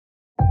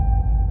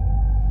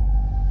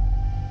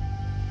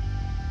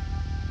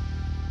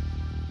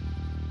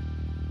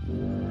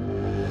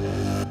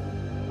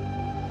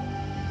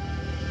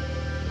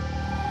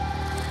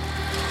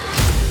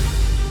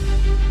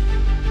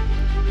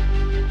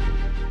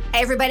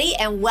Hey, everybody,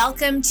 and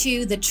welcome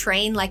to the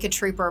Train Like a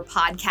Trooper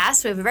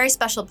podcast. We have a very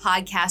special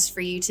podcast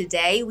for you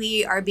today.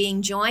 We are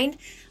being joined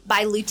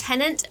by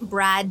Lieutenant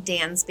Brad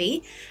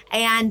Dansby,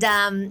 and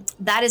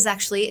that is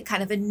actually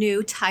kind of a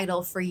new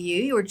title for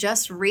you. You were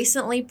just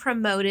recently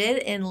promoted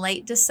in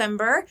late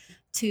December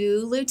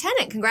to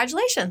lieutenant.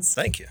 Congratulations.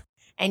 Thank you.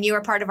 And you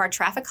are part of our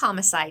traffic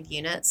homicide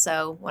unit,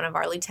 so one of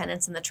our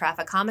lieutenants in the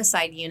traffic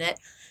homicide unit.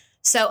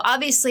 So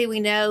obviously we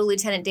know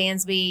Lieutenant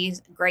Dansby,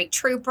 great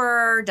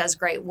trooper, does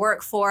great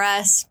work for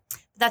us.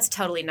 But that's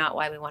totally not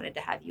why we wanted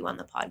to have you on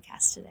the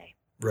podcast today.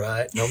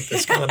 Right. Nope,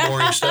 that's kind of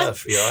boring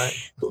stuff. You all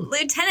right?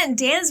 Lieutenant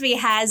Dansby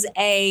has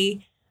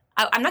I'm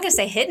not going to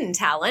say hidden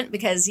talent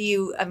because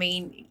you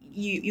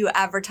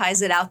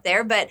advertise it out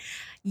there, but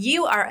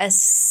you are a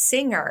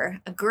singer,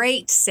 a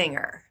great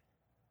singer.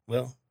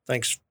 Well,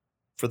 thanks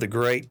for the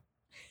great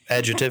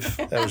adjective.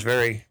 That was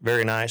very,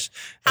 very nice.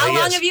 How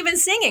long have you been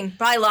singing?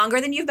 Probably longer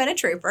than you've been a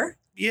trooper.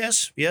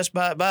 Yes,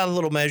 by a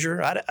little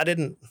measure. I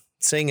didn't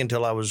sing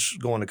until I was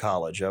going to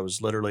college. I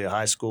was literally a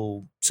high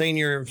school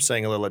senior,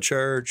 sang a little at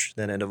church,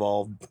 then it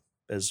evolved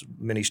as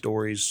many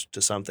stories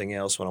to something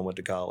else when I went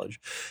to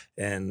college.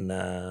 And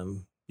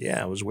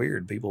it was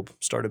weird. People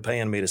started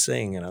paying me to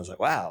sing, and I was like,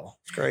 wow,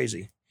 it's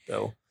crazy.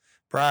 So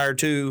prior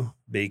to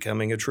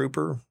becoming a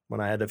trooper, when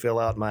I had to fill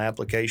out my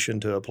application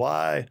to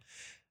apply,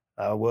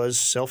 I was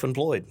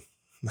self-employed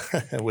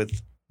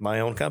with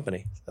my own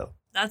company. So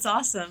that's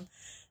awesome.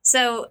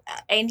 So,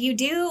 and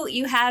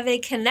you have a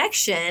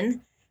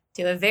connection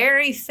to a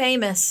very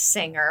famous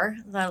singer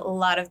that a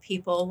lot of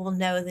people will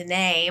know the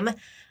name,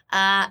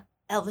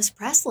 Elvis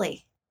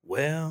Presley.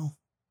 Well,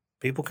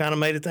 people kind of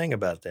made a thing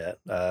about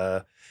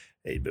that.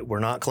 We're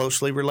not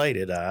closely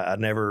related. I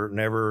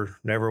never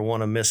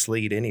want to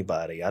mislead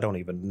anybody. I don't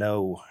even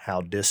know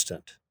how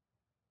distant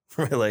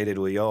related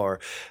we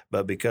are,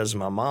 but because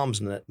my mom's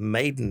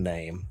maiden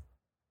name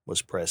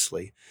was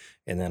Presley,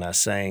 and then I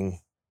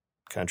sang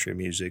country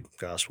music,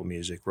 gospel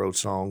music, wrote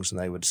songs,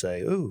 and they would say,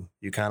 "Ooh,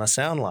 you kind of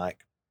sound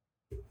like,"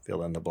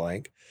 fill in the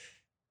blank.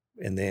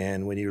 And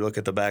then when you look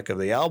at the back of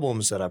the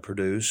albums that I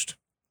produced,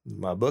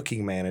 my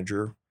booking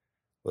manager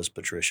was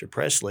Patricia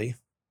Presley,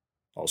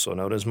 also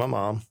known as my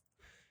mom,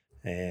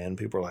 and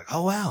people were like,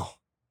 "Oh, wow."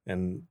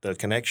 And the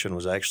connection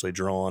was actually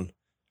drawn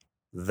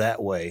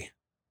that way.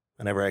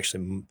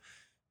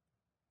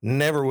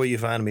 Never will you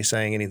find me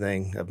saying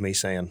anything of me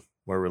saying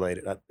we're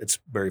related. It's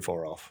very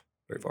far off.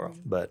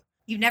 But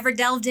you've never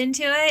delved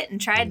into it and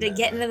tried to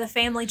get into the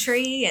family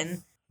tree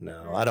and.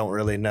 No, I don't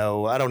really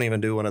know. I don't even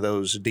do one of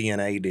those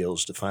DNA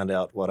deals to find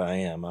out what I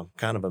am. I'm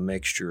kind of a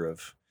mixture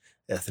of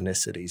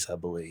ethnicities, I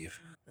believe.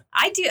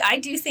 I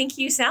do think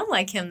you sound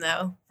like him,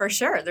 though, for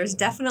sure. There's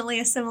definitely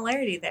a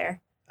similarity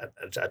there. I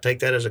take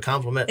that as a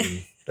compliment.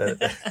 For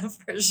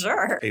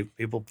sure.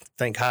 People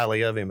think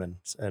highly of him,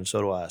 and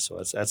so do I. So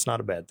that's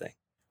not a bad thing.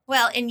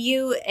 Well, and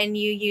you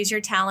use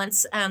your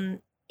talents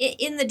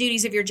in the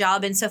duties of your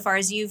job, insofar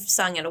as you've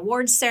sung at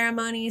awards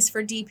ceremonies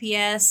for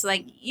DPS.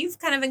 Like, you've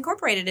kind of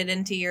incorporated it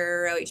into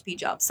your OHP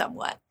job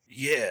somewhat.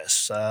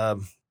 Yes.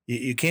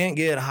 You can't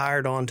get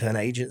hired onto an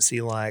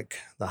agency like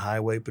the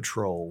Highway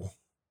Patrol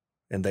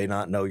and they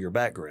not know your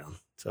background.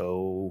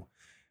 So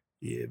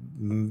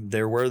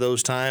there were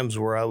those times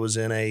where I was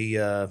in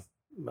a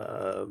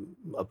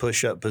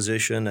push-up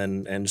position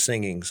and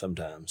singing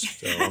sometimes.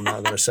 So I'm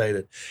not going to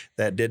say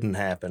that didn't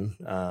happen.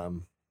 I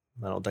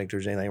don't think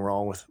there's anything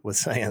wrong with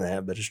saying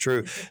that, but it's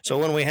true. So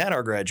when we had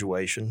our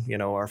graduation,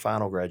 our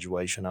final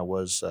graduation, I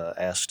was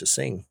asked to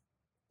sing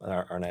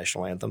our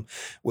national anthem,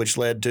 which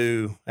led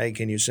to, hey,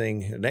 can you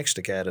sing the next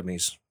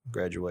academy's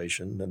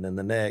graduation? And then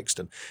the next.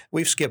 And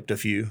we've skipped a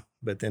few,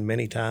 but then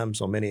many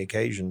times on many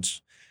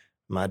occasions,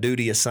 my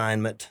duty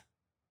assignment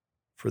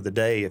for the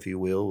day, if you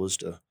will, was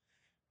to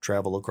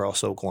travel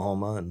across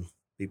Oklahoma and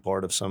be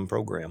part of some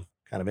program.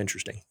 Kind of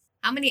interesting.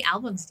 How many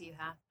albums do you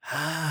have?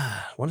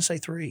 I want to say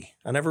 3.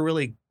 I never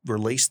really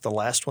released the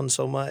last one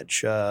so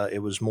much.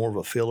 It was more of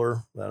a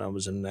filler. I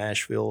was in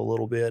Nashville a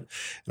little bit,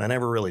 and I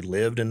never really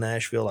lived in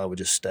Nashville. I would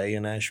just stay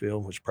in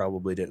Nashville, which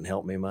probably didn't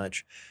help me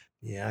much.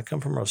 Yeah, I come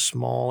from a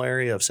small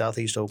area of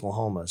southeast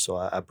Oklahoma, so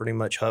I pretty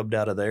much hubbed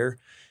out of there.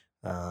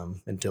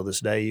 Until this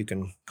day, you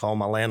can call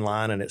my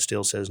landline, and it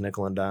still says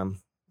Nickel and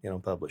Dime,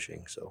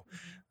 Publishing. So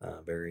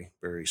very,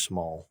 very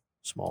small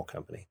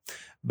company.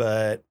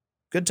 But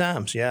good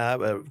times. Yeah,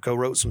 I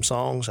co-wrote some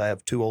songs. I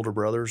have 2 older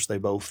brothers. They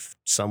both,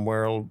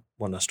 somewhere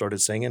when I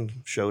started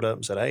singing, showed up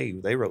and said, hey,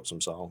 they wrote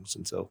some songs.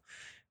 And so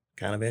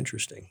kind of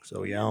interesting.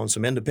 So, yeah, on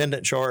some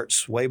independent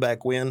charts way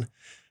back when,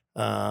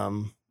 I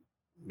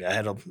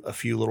had a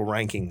few little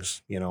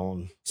rankings,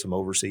 on some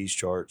overseas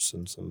charts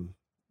and some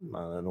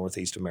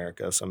Northeast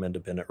America, some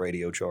independent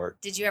radio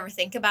chart. Did you ever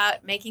think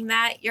about making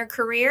that your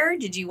career?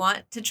 Did you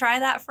want to try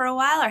that for a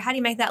while? Or how do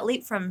you make that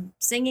leap from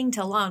singing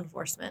to law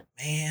enforcement?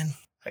 Man,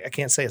 I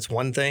can't say it's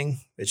one thing.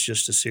 It's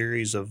just a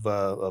series of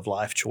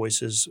life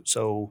choices.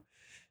 So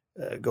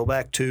go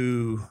back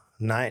to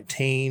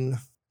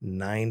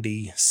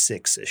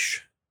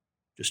 1996-ish,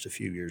 just a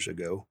few years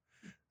ago.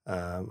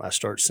 I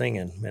start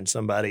singing, and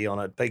somebody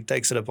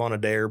takes it upon a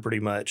dare pretty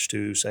much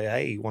to say,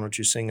 "Hey, why don't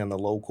you sing on the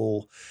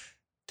local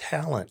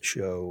talent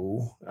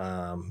show?"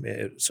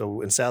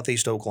 So in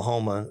Southeast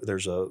Oklahoma,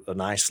 there's a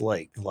nice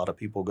lake a lot of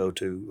people go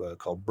to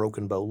called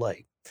Broken Bow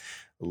Lake,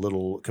 a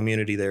little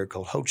community there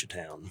called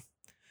Hochatown.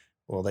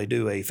 Well, they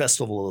do a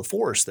festival of the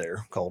forest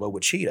there called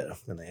Ouachita,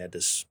 and they had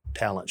this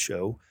talent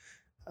show.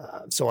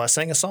 So I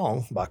sang a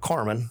song by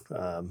Carmen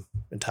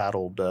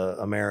entitled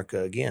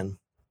America Again.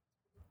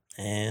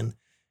 And,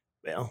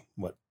 well,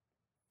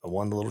 I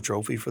won the little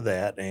trophy for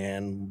that.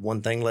 And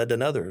one thing led to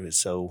another.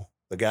 So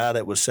the guy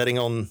that was sitting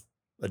on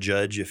a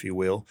judge, if you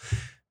will,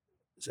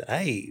 said,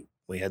 "Hey,"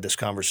 we had this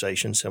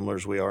conversation similar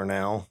as we are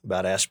now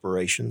about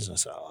aspirations. And I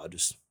said, "Oh, I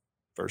just,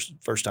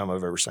 first time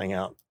I've ever sang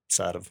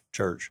outside of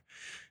church."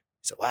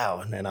 He said,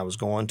 "Wow." And then I was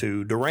going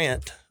to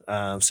Durant,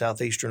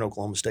 Southeastern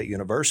Oklahoma State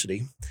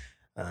University,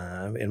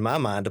 in my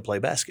mind to play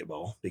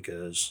basketball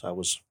because I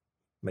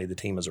made the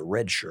team as a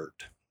red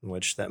shirt,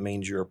 which that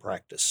means you're a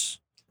practice.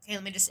 Okay,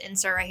 let me just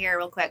insert right here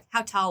real quick.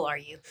 How tall are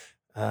you?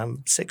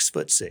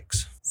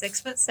 6'6".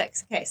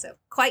 6'6". Okay, so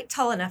quite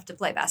tall enough to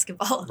play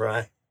basketball.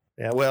 Right.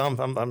 Yeah. Well,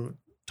 I'm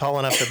tall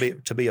enough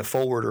to be a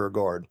forward or a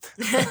guard.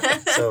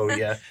 So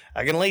yeah,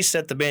 I can at least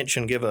set the bench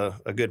and give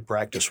a good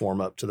practice warm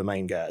up to the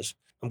main guys.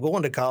 I'm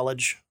going to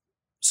college,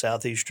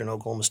 Southeastern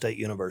Oklahoma State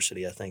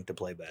University, I think, to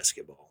play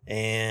basketball.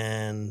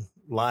 And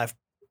life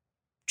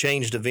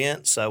changed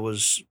events. I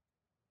was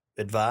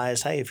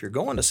advised, "Hey, if you're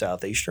going to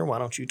Southeastern, why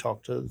don't you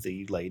talk to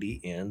the lady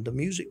in the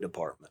music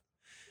department?"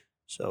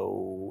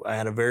 So I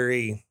had a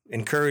very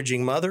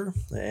encouraging mother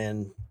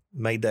and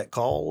made that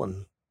call.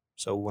 And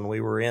so when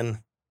we were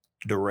in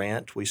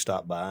Durant, we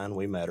stopped by and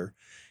we met her.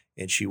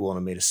 And she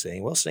wanted me to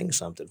sing. "Well, sing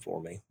something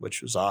for me,"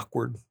 which was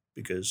awkward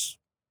because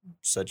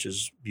such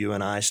as you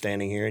and I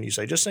standing here and you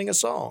say, "Just sing a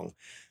song."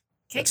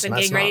 Okay, so I'm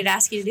getting ready to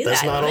ask you to do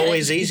that's that. That's not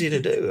always easy to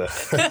do.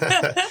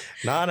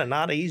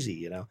 Not easy,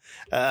 you know.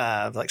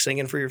 Like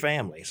singing for your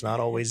family. It's not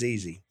always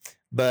easy.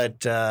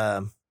 But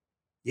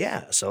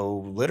yeah, so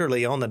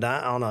literally on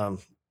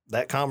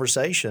that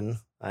conversation,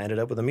 I ended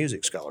up with a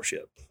music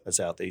scholarship at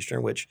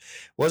Southeastern, which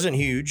wasn't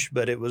huge,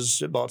 but it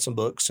bought some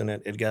books and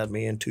it got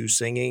me into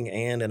singing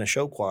and in a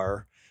show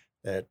choir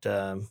that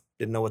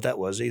didn't know what that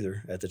was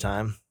either at the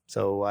time.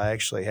 So I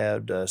actually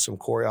had some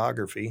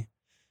choreography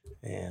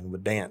and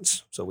would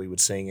dance. So we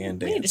would sing and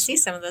dance. We need to see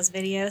some of those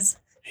videos.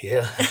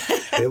 Yeah,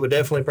 it would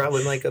definitely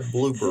probably make a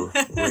blooper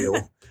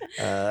reel.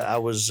 I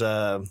was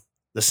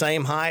the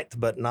same height,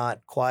 but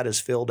not quite as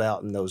filled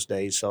out in those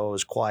days. So I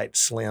was quite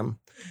slim.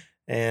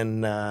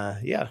 And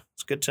yeah,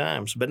 it's good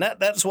times. But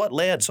that's what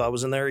led. So I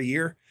was in there a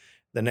year.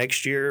 The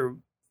next year,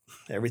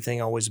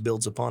 everything always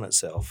builds upon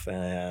itself.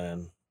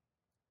 And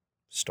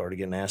started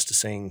getting asked to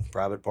sing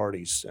private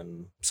parties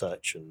and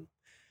such. And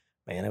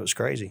man, it was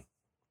crazy.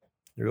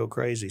 Real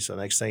crazy. So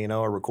next thing you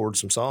know, I recorded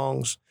some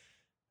songs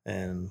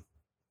and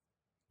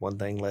one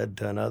thing led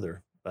to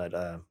another. But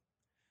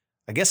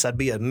I guess I'd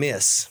be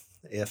amiss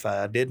if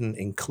I didn't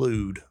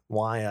include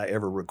why I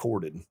ever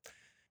recorded.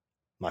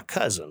 My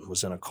cousin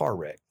was in a car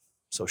wreck.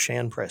 So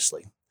Shan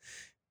Presley,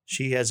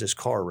 she has this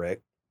car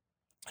wreck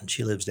and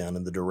she lives down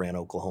in the Durant,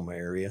 Oklahoma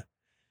area.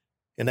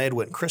 And they had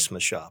went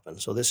Christmas shopping.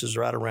 So this is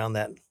right around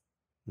that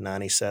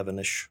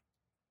 97-ish,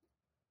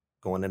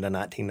 going into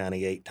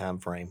 1998 time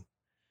frame.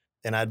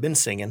 And I'd been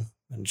singing,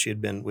 and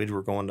we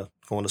were going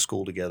to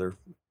school together.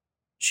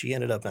 She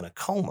ended up in a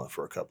coma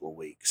for a couple of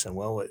weeks. And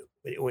well,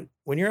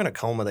 when you're in a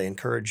coma, they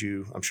encourage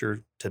you, I'm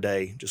sure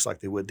today, just like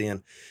they would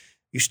then,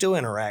 you still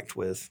interact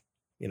with,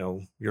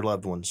 your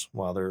loved ones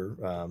while they're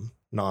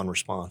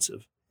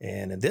non-responsive.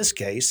 And in this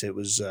case, it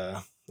was,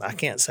 I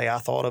can't say I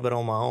thought of it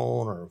on my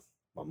own or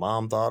my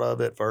mom thought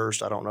of it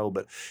first. I don't know.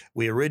 But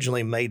we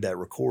originally made that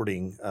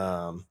recording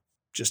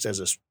just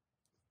as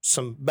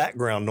some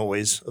background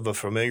noise of a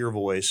familiar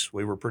voice.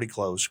 We were pretty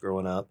close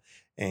growing up.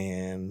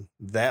 And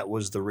that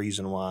was the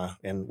reason why.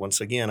 And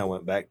once again, I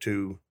went back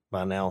to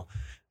my now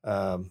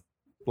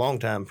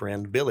longtime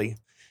friend, Billy,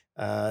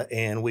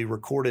 and we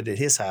recorded at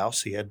his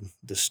house. He had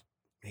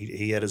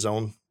he had his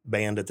own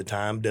band at the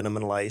time, Denim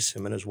and Lace,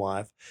 him and his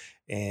wife.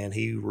 And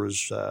he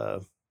was,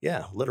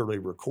 literally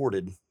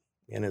recorded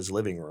in his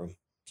living room,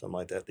 something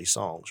like that, these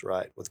songs,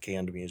 right, with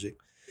canned music.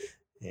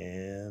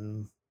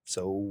 And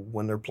so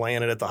when they're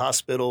playing it at the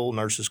hospital,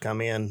 nurses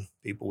come in,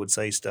 people would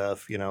say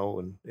stuff,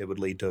 and it would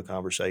lead to a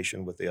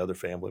conversation with the other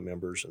family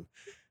members. And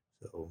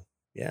so,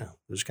 yeah,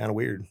 it was kind of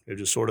weird. It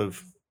just sort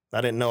of,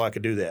 I didn't know I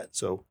could do that.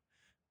 So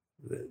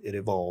it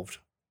evolved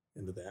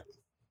into that.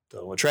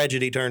 So a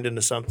tragedy turned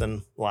into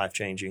something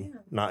life-changing,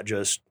 not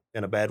just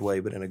in a bad way,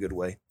 but in a good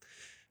way.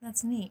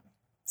 That's neat.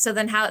 So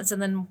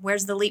then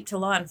where's the leap to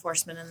law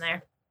enforcement in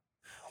there?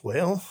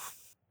 Well,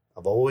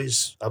 I've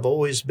always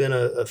been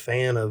a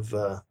fan of,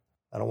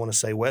 I don't want to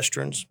say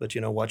Westerns, but,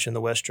 watching the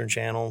Western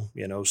Channel,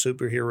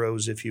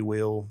 superheroes, if you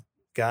will,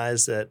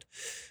 guys that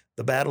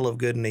the battle of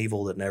good and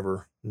evil that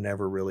never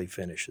really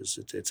finishes.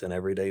 It's an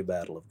everyday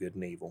battle of good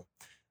and evil.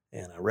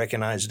 And I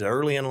recognized it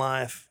early in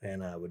life,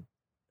 and I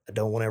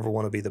don't ever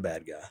want to be the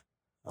bad guy.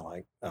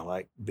 I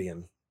like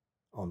being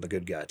on the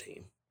good guy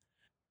team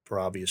for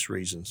obvious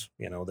reasons.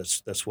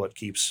 That's what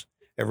keeps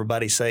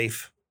everybody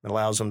safe. It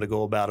allows them to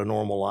go about a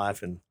normal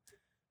life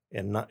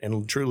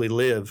and truly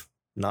live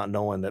not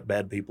knowing that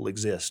bad people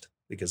exist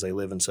because they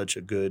live in such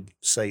a good,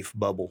 safe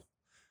bubble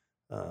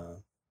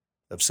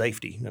of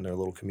safety in their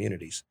little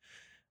communities.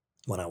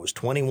 When I was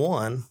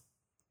 21,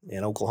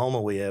 in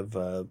Oklahoma, we have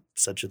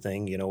such a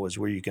thing, as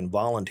where you can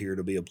volunteer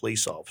to be a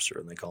police officer,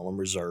 and they call them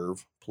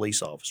reserve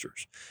police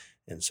officers.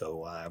 And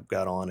so I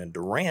got on in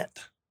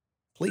Durant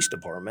Police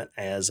Department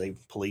as a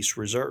police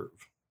reserve.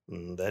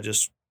 And that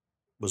just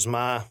was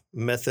my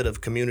method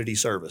of community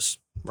service,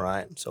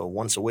 right? So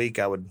once a week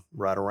I would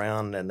ride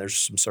around, and there's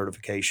some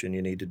certification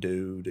you need to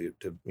do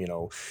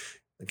to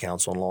the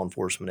Council on Law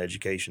Enforcement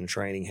Education and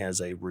Training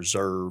has a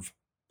reserve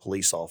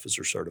police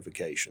officer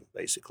certification,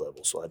 basic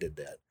level. So I did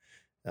that.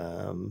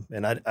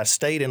 And I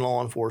stayed in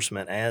law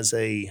enforcement as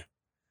a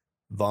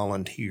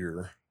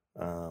volunteer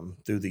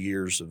through the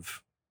years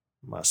of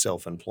my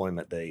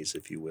self-employment days,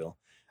 if you will.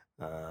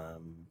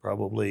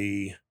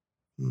 Probably,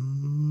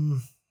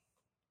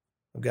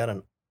 I've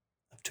got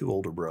two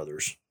older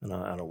brothers, and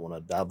I don't want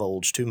to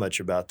divulge too much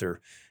about their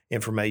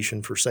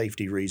information for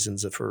safety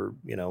reasons.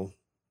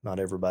 Not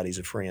everybody's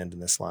a friend in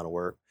this line of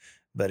work,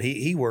 but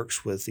he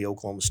works with the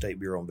Oklahoma State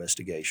Bureau of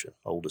Investigation,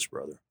 oldest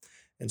brother.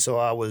 And so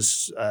I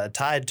was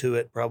tied to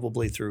it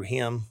probably through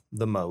him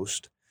the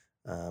most.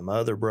 My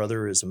other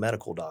brother is a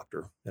medical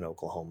doctor in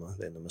Oklahoma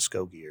in the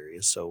Muskogee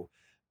area. So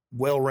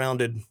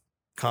well-rounded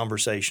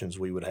conversations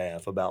we would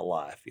have about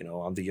life.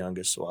 I'm the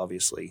youngest, so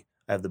obviously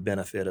I have the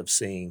benefit of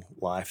seeing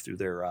life through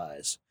their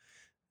eyes.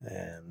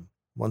 And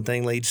one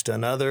thing leads to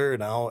another,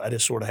 and I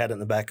just sort of had it in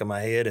the back of my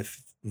head. If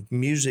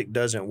music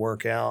doesn't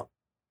work out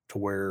to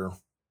where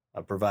I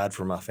provide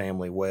for my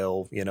family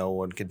well,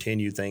 and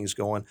continue things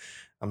going,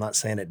 I'm not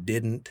saying it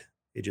didn't.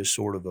 It just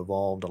sort of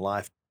evolved a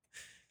life.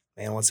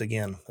 And once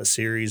again, a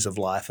series of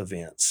life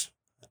events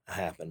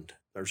happened.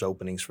 There's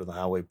openings for the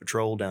Highway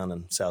Patrol down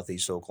in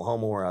southeast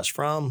Oklahoma where I was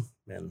from,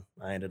 and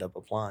I ended up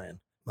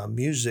applying. My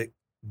music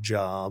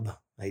job,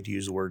 I hate to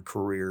use the word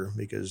career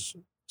because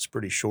it's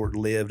pretty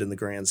short-lived in the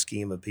grand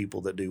scheme of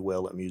people that do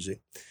well at music.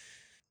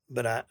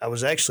 But I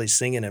was actually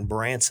singing in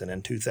Branson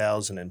in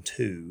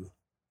 2002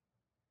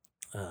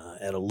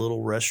 at a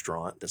little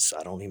restaurant that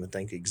I don't even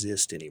think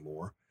exists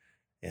anymore.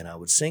 And I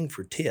would sing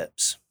for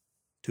tips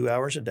 2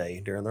 hours a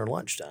day during their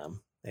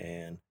lunchtime.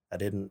 And I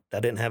didn't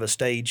have a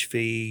stage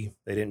fee.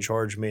 They didn't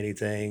charge me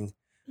anything.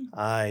 But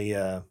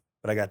I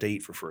got to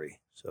eat for free.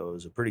 So it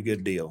was a pretty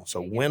good deal.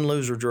 So win,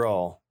 lose, or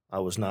draw, I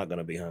was not going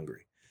to be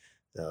hungry.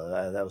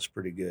 That was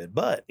pretty good.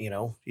 But,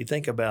 you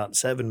think about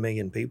 7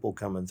 million people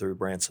coming through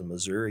Branson,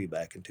 Missouri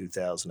back in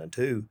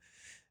 2002,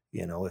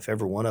 if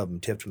every one of them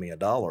tipped me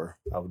 $1,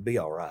 I would be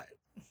all right.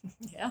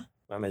 Yeah.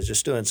 I mean, it's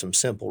just doing some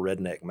simple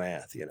redneck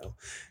math,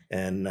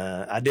 and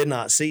I did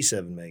not see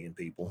 7 million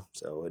people,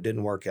 so it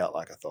didn't work out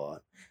like I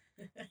thought.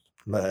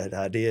 But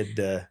I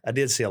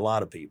did see a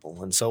lot of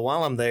people. And so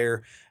while I'm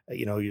there,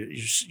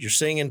 you're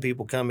singing,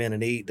 people come in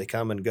and eat, they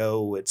come and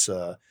go. It's,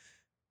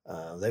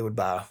 they would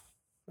buy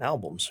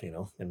albums,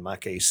 in my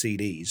case,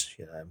 CDs.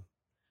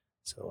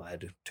 So I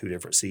had 2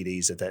 different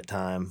CDs at that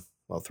time.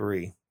 Well,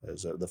 3.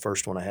 The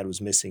first one I had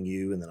was Missing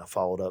You. And then I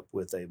followed up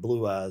with a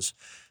Blue Eyes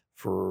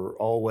for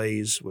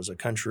Always was a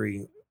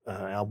country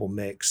album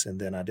mix.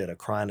 And then I did a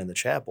Crying in the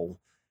Chapel,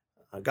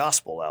 a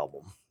gospel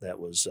album that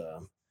was,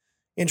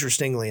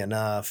 interestingly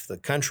enough, the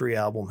country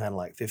album had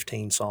like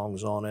 15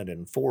 songs on it,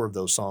 and 4 of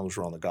those songs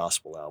were on the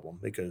gospel album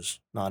because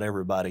not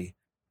everybody,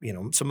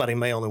 somebody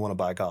may only want to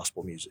buy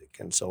gospel music.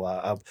 And so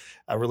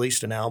I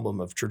released an album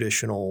of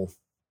traditional,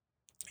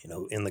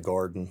 In the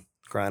Garden,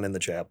 Crying in the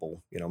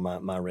Chapel,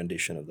 my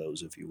rendition of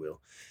those, if you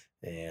will.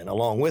 And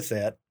along with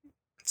that,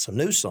 some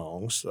new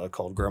songs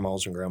called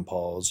Grandmas and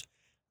Grandpas,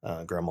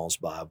 Grandma's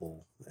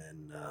Bible,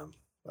 and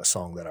a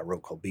song that I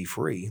wrote called Be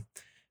Free.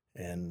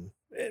 And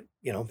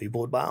people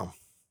would buy them.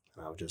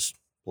 And I would just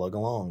plug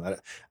along.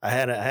 I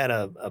had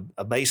a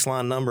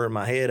baseline number in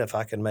my head. If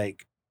I could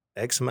make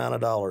X amount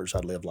of dollars,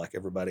 I'd live like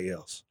everybody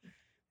else.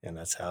 And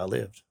that's how I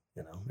lived.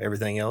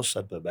 Everything else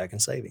I'd put back in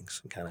savings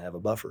and kind of have a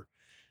buffer.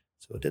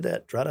 So I did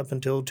that right up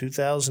until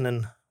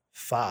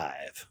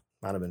 2005.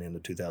 Might have been into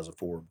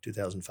 2004,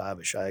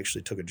 2005-ish. I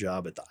actually took a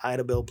job at the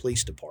Idabel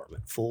Police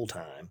Department full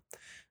time.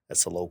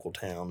 That's a local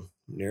town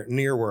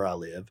near where I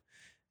live.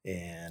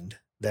 And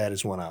that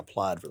is when I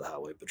applied for the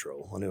Highway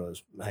Patrol. I knew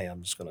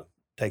I'm just going to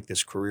take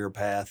this career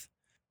path,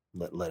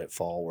 let it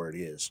fall where it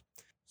is.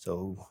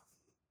 So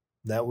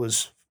that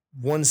was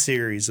one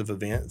series of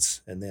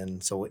events. And then,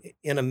 so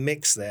in a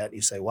mix that,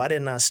 you say, why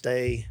didn't I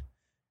stay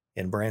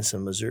in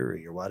Branson,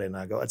 Missouri? Or why didn't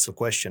I go? That's a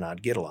question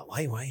I'd get a lot.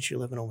 Hey, why ain't you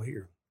living over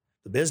here?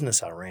 The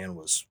business I ran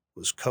was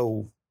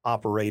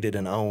co-operated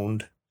and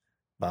owned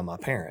by my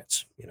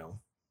parents,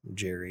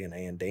 Jerry and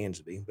Ann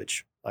Dansby,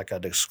 which, like I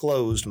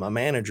disclosed, my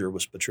manager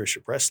was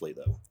Patricia Presley,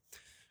 though.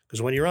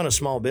 Because when you run a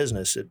small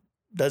business, it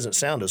doesn't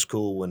sound as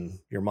cool when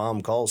your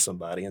mom calls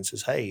somebody and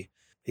says, hey,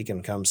 he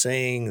can come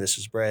sing. This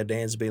is Brad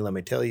Dansby. Let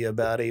me tell you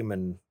about him.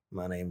 And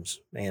my name's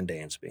Ann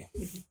Dansby.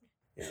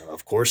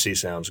 Of course he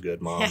sounds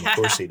good, Mom. Of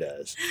course he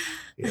does.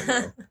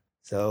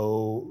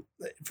 So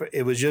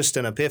it was just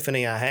an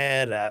epiphany I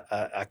had.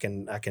 I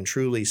can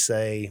truly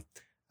say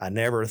I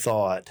never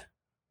thought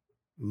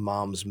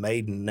Mom's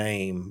maiden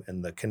name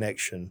and the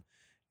connection,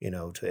 to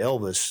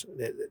Elvis,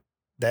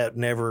 that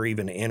never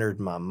even entered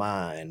my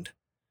mind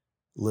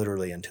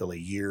literally until a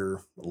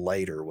year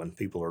later when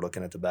people are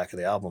looking at the back of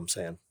the album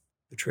saying,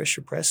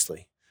 Patricia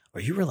Presley,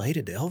 are you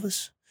related to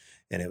Elvis?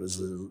 And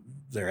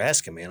they're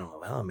asking me, and I'm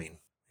like, well,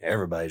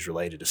 everybody's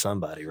related to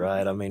somebody,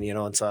 right?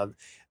 And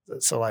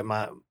so like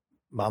my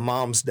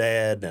mom's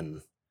dad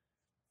and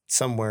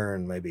somewhere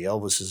and maybe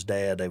Elvis's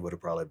dad, they would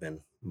have probably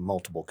been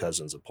multiple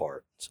cousins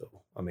apart. So,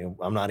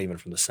 I'm not even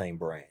from the same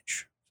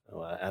branch.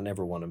 So I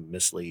never want to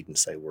mislead and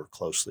say we're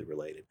closely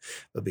related.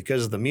 But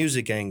because of the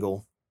music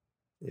angle,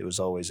 it was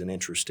always an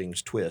interesting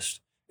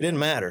twist. It didn't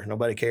matter.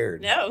 Nobody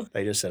cared. No.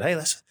 They just said, hey,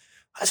 that's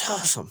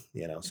awesome.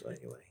 So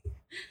anyway,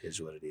 it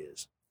is what it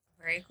is.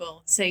 Very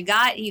cool. So you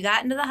got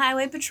into the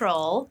highway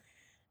patrol.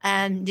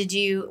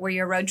 Were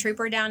you a road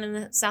trooper down in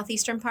the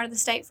southeastern part of the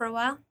state for a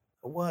while?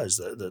 I was.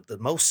 The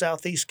most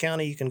southeast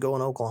county you can go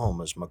in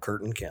Oklahoma is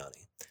McCurtain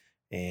County.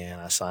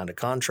 And I signed a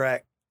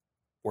contract,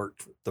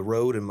 worked the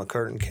road in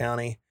McCurtain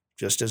County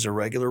just as a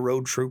regular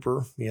road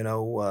trooper,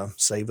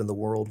 saving the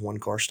world one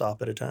car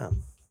stop at a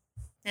time.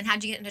 And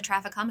how'd you get into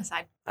traffic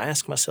homicide? I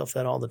ask myself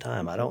that all the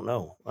time. I don't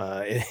know.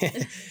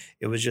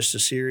 It was just a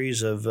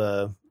series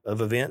of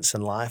events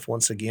in life.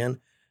 Once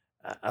again,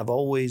 I've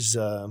always,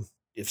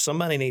 if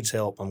somebody needs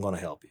help, I'm going to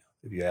help you.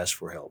 If you ask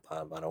for help,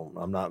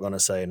 I'm not going to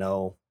say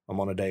no. I'm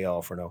on a day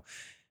off or no.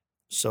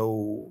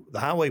 So the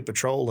Highway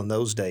Patrol in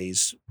those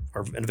days,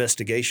 our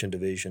investigation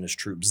division is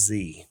Troop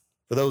Z.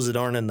 For those that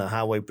aren't in the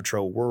Highway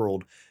Patrol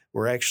world,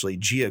 we're actually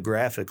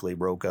geographically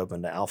broke up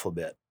into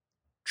alphabet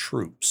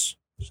troops.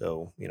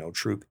 So,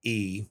 Troop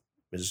E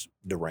is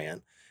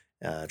Durant,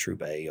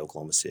 Troop A,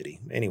 Oklahoma City.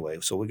 Anyway,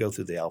 so we go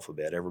through the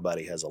alphabet.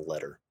 Everybody has a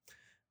letter.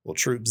 Well,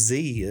 Troop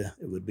Z,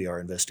 it would be our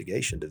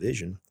investigation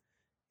division.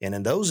 And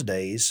in those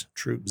days,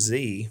 Troop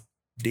Z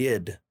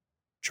did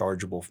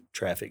chargeable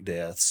traffic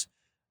deaths,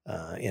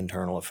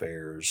 internal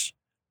affairs.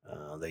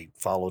 They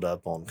followed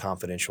up on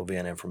confidential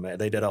event information.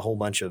 They did a whole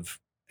bunch of,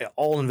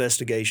 all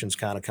investigations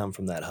kind of come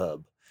from that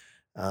hub.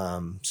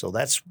 So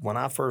that's when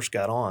I first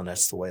got on.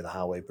 That's the way the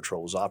Highway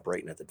Patrol was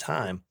operating at the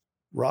time.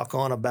 Rock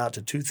on about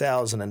to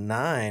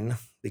 2009,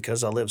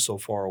 because I live so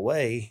far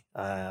away.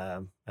 I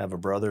have a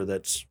brother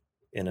that's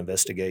in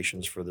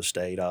investigations for the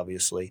state,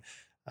 obviously.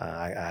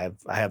 I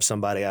have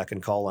somebody I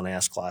can call and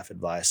ask life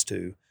advice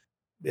to.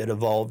 It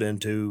evolved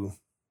into,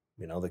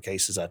 the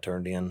cases I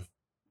turned in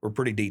were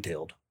pretty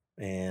detailed,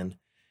 and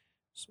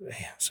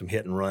some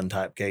hit and run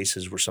type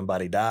cases where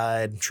somebody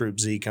died. Troop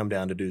Z come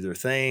down to do their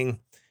thing.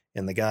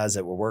 And the guys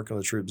that were working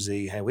with Troop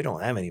Z, hey, we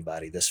don't have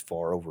anybody this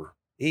far over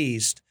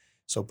east.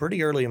 So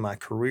pretty early in my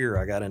career,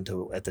 I got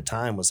into, at the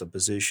time, was a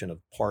position of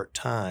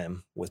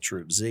part-time with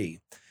Troop Z.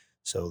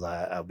 So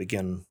I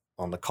began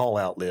on the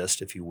call-out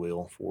list, if you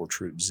will, for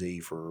Troop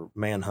Z for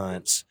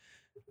manhunts,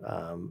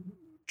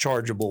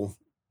 chargeable,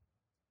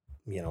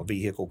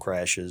 vehicle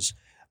crashes,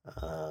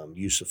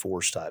 use of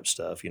force type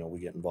stuff.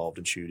 We get involved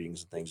in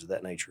shootings and things of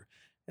that nature.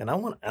 And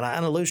I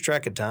lose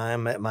track of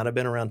time. It might have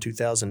been around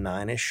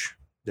 2009-ish.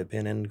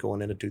 Depending,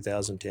 going into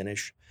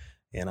 2010-ish.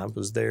 And I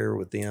was there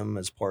with them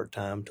as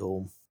part-time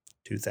till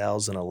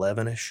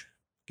 2011-ish,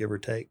 give or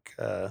take,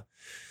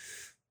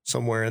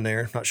 somewhere in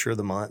there. Not sure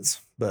the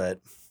months. But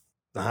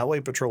the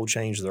Highway Patrol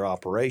changed their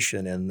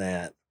operation in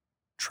that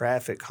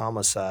traffic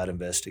homicide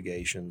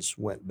investigations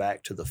went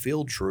back to the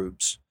field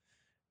troops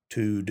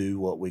to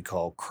do what we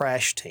call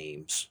crash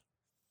teams.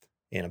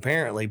 And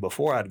apparently,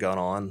 before I'd gone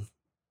on,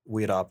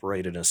 we had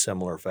operated in a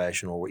similar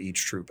fashion where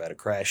each troop had a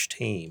crash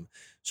team.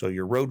 So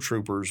your road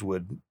troopers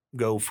would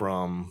go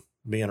from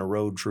being a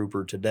road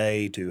trooper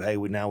today to, hey,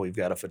 now we've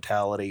got a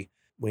fatality.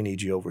 We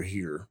need you over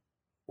here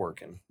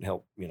working.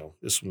 Help,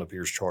 this one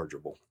appears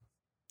chargeable.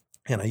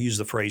 And I use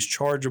the phrase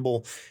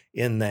chargeable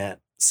in that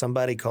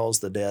somebody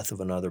caused the death of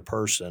another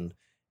person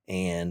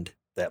and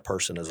that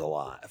person is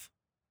alive.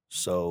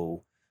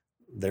 So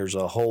there's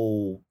a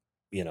whole,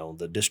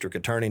 the district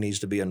attorney needs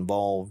to be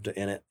involved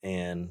in it.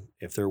 And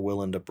if they're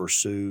willing to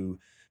pursue,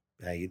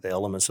 hey, the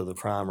elements of the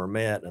crime are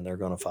met and they're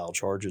going to file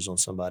charges on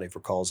somebody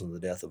for causing the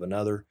death of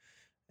another,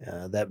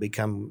 that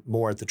become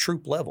more at the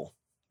troop level.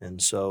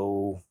 And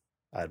so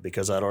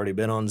because I'd already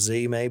been on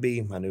Z,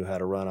 maybe I knew how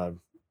to run a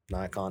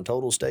Nikon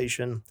total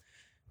station.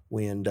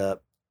 We end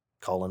up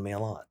calling me a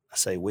lot. I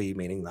say we,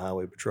 meaning the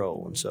Highway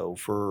Patrol. And so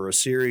for a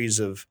series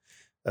of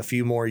a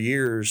few more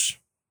years,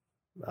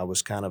 I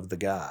was kind of the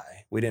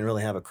guy. We didn't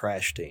really have a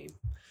crash team.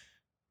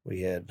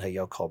 We had, hey,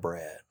 y'all call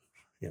Brad.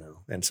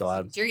 And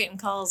so you're getting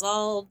calls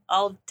all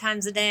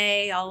times of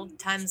day, all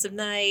times of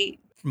night.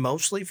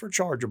 Mostly for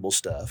chargeable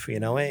stuff,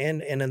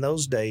 and in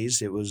those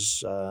days it was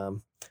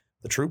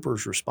the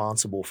troopers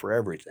responsible for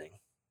everything.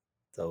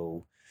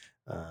 So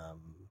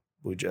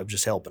I'm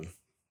just helping.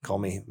 Call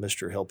me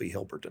Mr. Helpy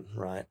Helperton,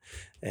 right?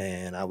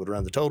 And I would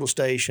run the total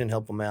station,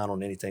 help them out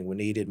on anything we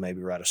needed,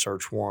 maybe write a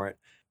search warrant.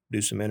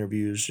 do some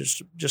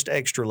interviews, just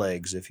extra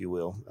legs, if you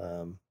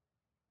will,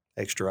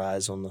 extra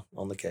eyes on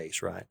the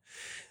case, right?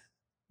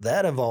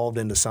 That evolved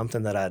into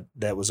something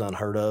that was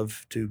unheard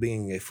of, to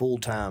being a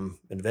full-time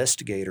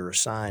investigator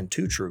assigned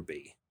to Troop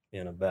E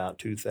in about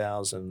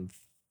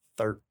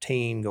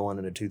 2013 going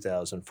into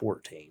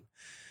 2014.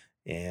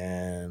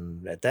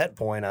 And at that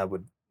point,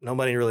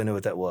 nobody really knew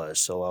what that was.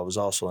 So I was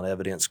also an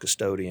evidence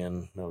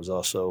custodian. I was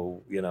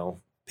also,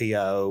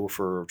 PIO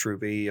for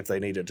Troop E if they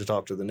needed to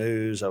talk to the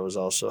news. I was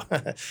also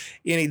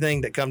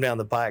anything that come down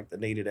the pike that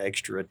needed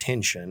extra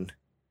attention,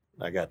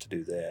 I got to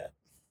do that.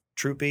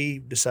 Troop E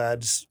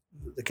decides,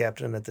 the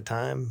captain at the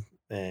time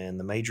and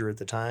the major at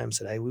the time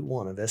said, hey, we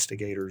want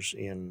investigators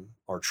in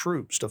our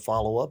troops to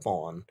follow up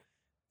on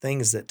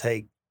things that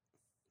take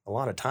a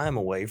lot of time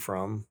away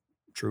from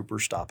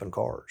troopers stopping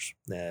cars.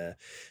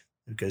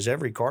 Because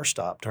every car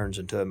stop turns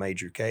into a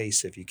major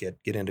case if you get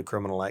into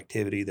criminal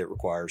activity that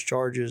requires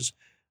charges.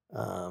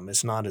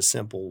 It's not as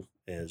simple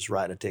as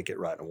writing a ticket,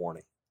 writing a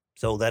warning.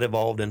 So that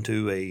evolved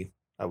into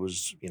I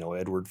was,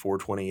 Edward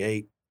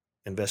 428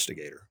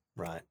 investigator,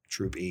 right?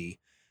 Troop E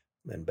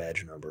and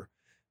badge number.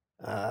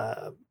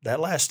 That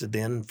lasted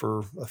then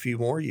for a few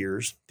more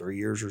years, 3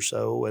 years or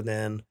so. And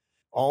then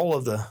all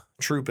of the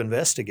troop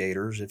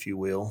investigators, if you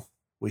will,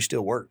 we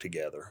still worked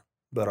together,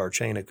 but our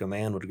chain of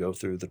command would go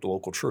through the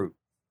local troop.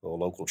 A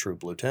local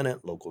troop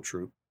lieutenant, local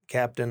troop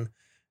captain.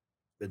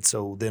 And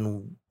so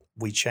then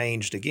we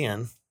changed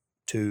again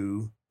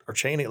to our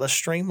let's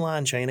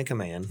streamline chain of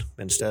command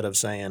instead of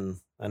saying,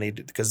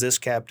 because this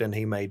captain,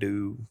 he may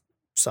do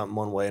something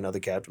one way, another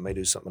captain may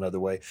do something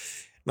another way.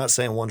 I'm not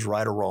saying one's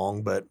right or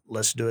wrong, but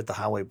let's do it the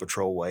highway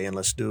patrol way, and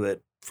let's do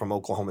it from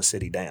Oklahoma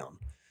City down.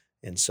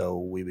 And so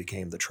we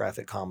became the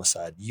traffic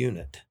homicide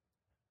unit,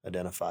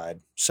 identified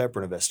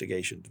separate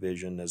investigation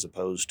division as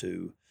opposed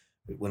to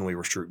when we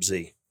were Troop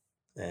Z.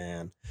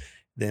 And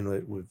then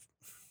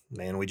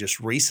we just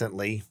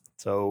recently,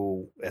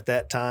 so at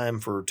that time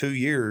for 2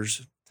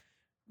 years,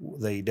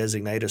 they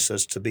designated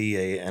us to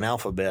be an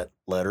alphabet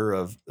letter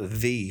of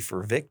V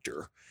for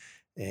Victor.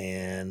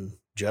 And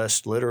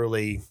just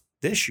literally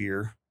this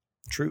year,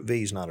 Troop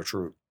V is not a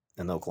troop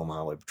in the Oklahoma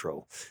Highway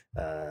Patrol.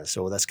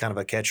 So that's kind of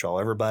a catch-all.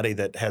 Everybody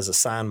that has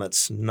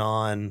assignments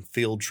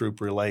non-field troop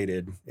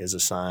related is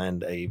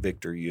assigned a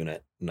Victor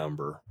unit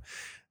number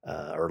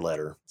or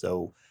letter.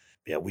 So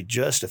yeah, we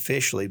just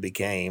officially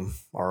became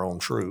our own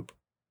troop,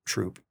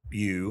 Troop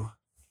U.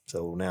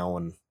 So now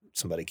when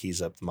somebody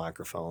keys up the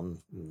microphone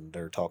and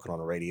they're talking on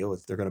the radio,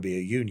 they're going to be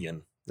a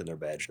union than their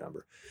badge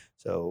number.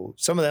 So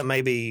some of that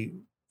may be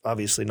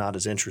obviously not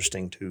as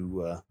interesting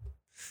to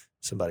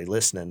somebody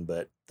listening,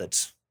 but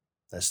that's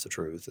the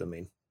truth. I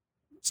mean,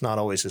 it's not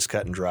always as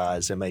cut and dry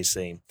as it may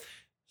seem.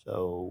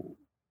 So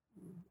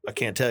I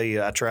can't tell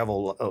you, I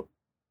travel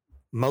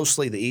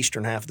mostly the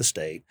eastern half of the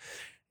state,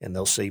 and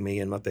they'll see me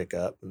in my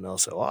pickup and they'll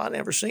say, well, I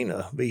never seen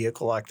a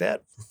vehicle like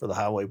that for the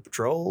highway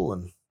patrol.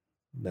 And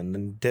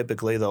then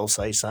typically they'll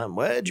say something,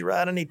 well, did you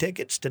write any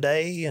tickets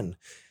today? And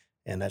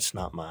that's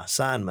not my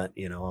assignment.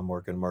 I'm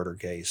working murder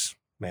case,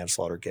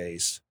 manslaughter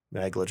case,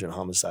 negligent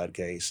homicide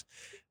case.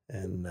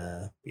 And,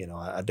 I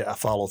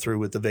follow through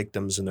with the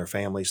victims and their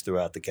families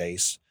throughout the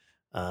case.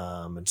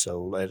 And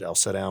so I'll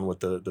sit down with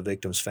the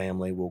victim's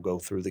family. We'll go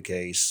through the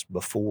case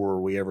before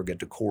we ever get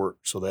to court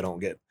so they don't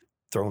get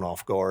thrown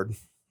off guard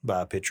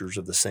by pictures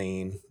of the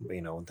scene,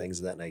 and things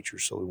of that nature.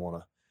 So we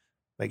want to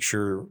make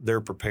sure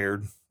they're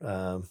prepared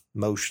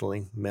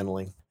emotionally,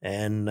 mentally.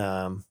 And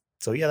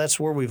so, yeah, that's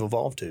where we've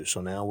evolved to.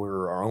 So now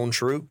we're our own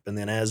troop. And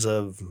then as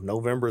of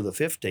November the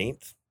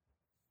 15th,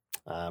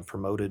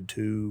 promoted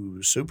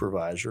to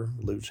supervisor,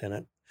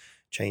 lieutenant,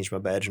 changed my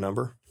badge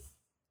number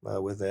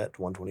with that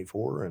to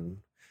 124. And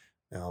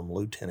now I'm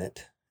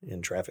lieutenant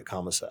in traffic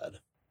homicide.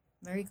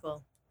 Very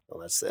cool. So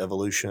that's the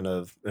evolution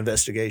of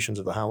investigations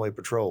of the Highway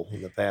Patrol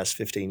in the past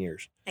 15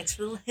 years. Thanks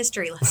for the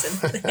history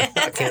lesson.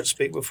 I can't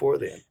speak before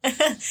then.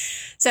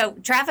 So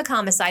traffic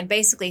homicide,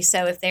 basically,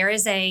 so if there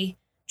is a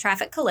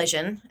traffic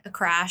collision, a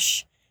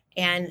crash,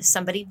 and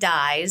somebody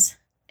dies,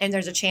 and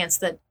there's a chance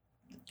that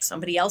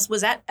somebody else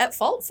was at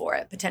fault for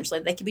it,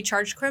 potentially, they could be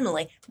charged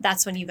criminally,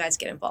 that's when you guys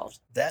get involved.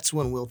 That's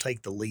when we'll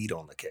take the lead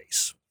on the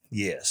case,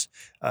 yes.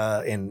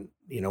 And,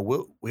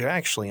 we're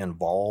actually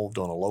involved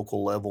on a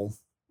local level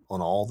on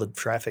all the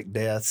traffic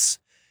deaths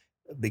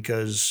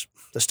because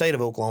the state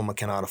of Oklahoma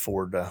cannot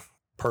afford to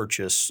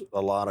purchase a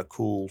lot of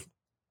cool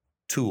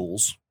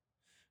tools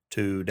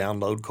to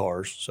download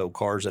cars. So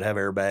cars that have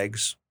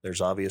airbags, there's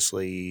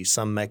obviously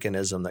some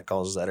mechanism that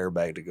causes that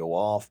airbag to go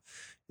off.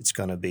 It's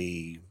going to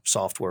be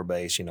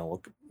software-based,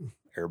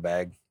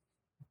 airbag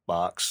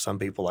box. Some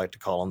people like to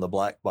call them the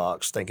black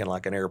box, thinking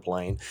like an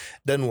airplane.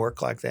 Doesn't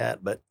work like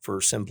that, but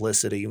for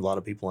simplicity, a lot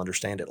of people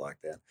understand it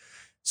like that.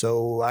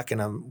 So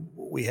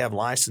we have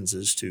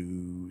licenses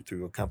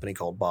through a company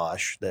called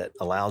Bosch that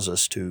allows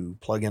us to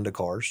plug into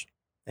cars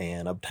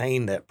and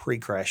obtain that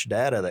pre-crash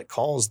data that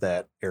caused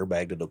that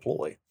airbag to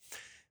deploy.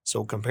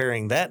 So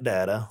comparing that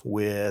data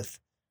with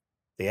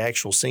the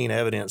actual scene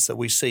evidence that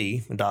we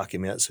see in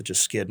documents, such as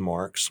skid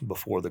marks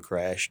before the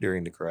crash,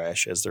 during the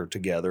crash, as they're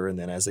together, and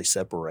then as they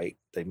separate,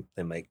 they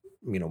make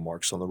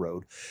marks on the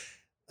road.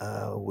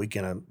 We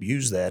can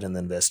use that in the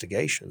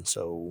investigation.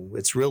 So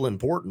it's real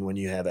important when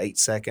you have 8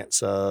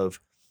 seconds of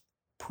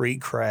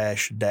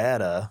pre-crash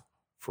data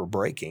for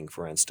braking,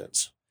 for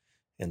instance,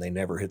 and they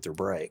never hit their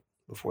brake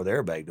before the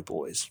airbag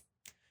deploys.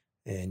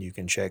 And you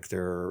can check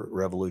their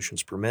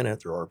revolutions per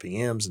minute, their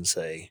RPMs, and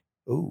say,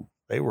 ooh,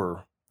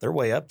 they're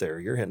way up there.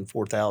 You're hitting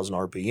 4,000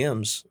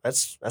 RPMs.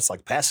 That's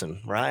like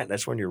passing, right?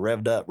 That's when you're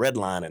revved up,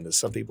 redlining, as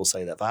some people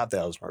say, that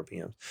 5,000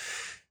 RPMs.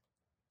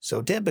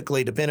 So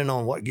typically, depending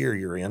on what gear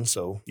you're in,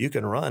 so you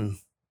can run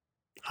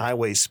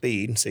highway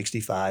speed,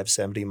 65,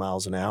 70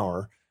 miles an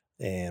hour,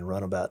 and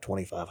run about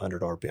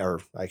 2,500 RPM,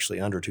 or actually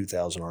under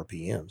 2,000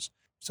 RPMs.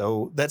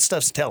 So that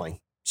stuff's telling.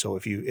 So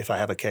if I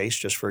have a case,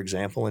 just for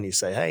example, and you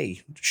say,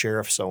 hey,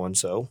 Sheriff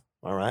so-and-so,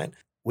 all right,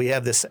 we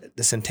have this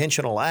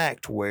intentional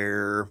act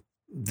where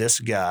this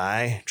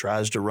guy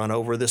tries to run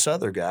over this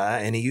other guy,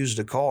 and he used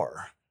a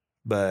car,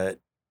 but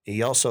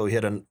he also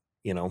hit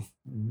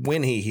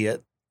when he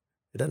hit,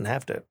 it doesn't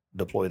have to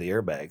deploy the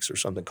airbags.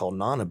 There's something called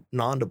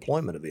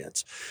non-deployment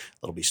events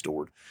that'll be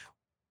stored.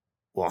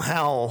 Well,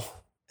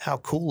 how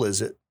cool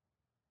is it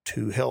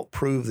to help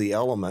prove the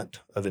element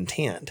of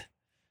intent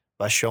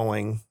by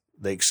showing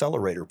the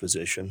accelerator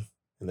position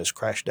in this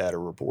crash data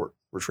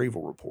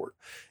retrieval report?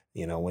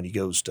 When he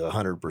goes to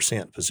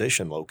 100%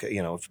 position locate,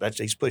 if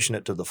he's pushing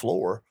it to the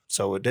floor.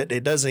 So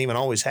it doesn't even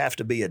always have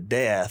to be a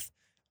death.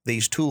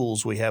 These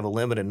tools, we have a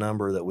limited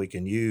number that we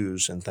can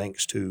use, and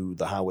thanks to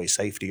the Highway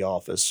Safety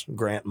Office,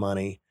 grant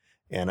money,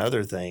 and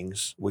other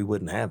things, we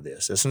wouldn't have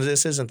this.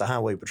 This isn't the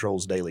Highway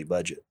Patrol's daily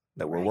budget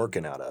that we're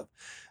working out of.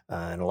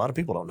 And a lot of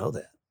people don't know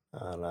that.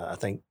 And I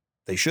think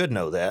they should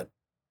know that,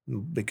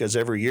 because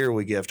every year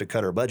we have to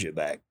cut our budget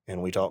back,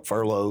 and we talk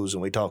furloughs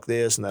and we talk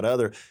this and that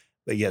other,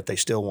 but yet they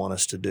still want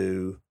us to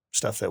do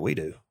stuff that we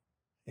do.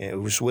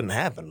 And it just wouldn't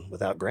happen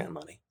without grant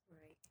money.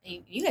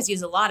 You guys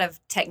use a lot of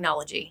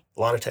technology.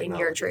 In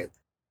your troop.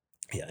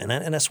 Yeah,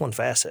 and that's one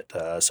facet.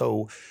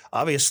 So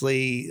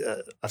obviously,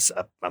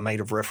 I may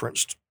have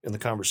referenced in the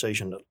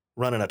conversation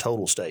running a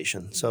total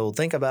station. So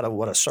think about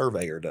what a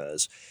surveyor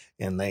does,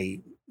 and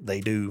they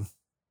do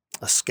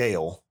a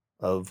scale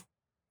of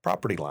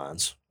property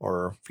lines,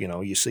 or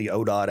you see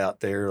ODOT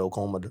out there,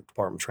 Oklahoma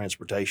Department of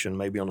Transportation,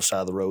 maybe on the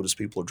side of the road as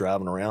people are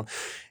driving around,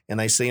 and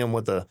they see them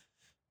with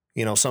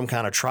some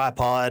kind of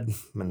tripod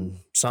and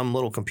some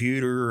little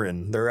computer,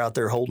 and they're out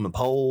there holding a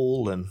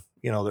pole, and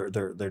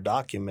they're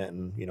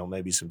documenting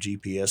maybe some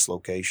GPS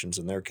locations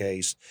in their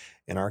case.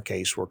 In our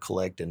case, we're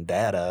collecting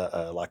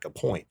data like a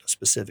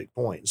specific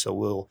point.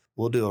 So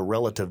we'll do a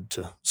relative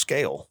to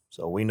scale.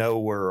 So we know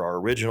where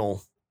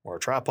our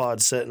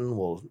tripod's sitting.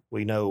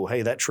 We know,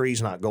 hey, that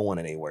tree's not going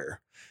anywhere.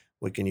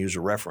 We can use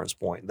a reference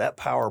point. That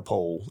power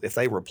pole, if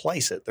they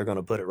replace it, they're going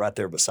to put it right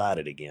there beside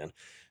it again.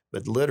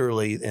 But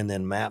literally, and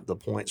then map the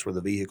points where the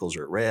vehicles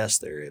are at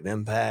rest, the area of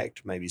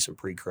impact, maybe some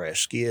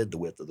pre-crash skid, the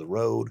width of the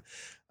road.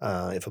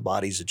 If a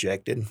body's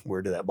ejected,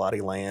 where did that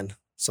body land?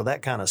 So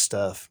that kind of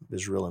stuff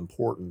is real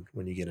important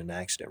when you get an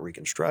accident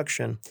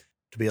reconstruction,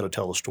 to be able to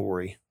tell the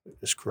story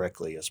as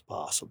correctly as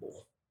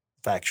possible.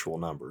 Factual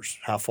numbers.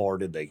 How far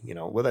did they,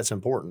 that's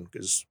important,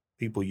 because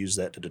people use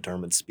that to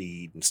determine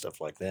speed and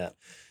stuff like that.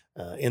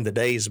 In the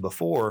days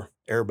before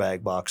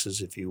airbag boxes,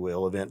 if you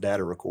will, event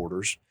data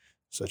recorders,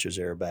 such as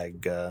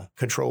airbag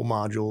control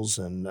modules,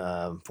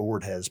 and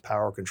Ford has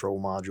power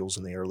control modules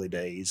in the early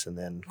days. And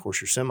then, of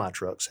course, your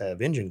semi-trucks have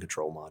engine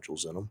control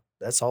modules in them.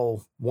 That's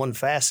all one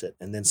facet.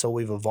 And then so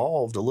we've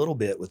evolved a little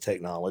bit with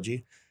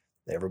technology.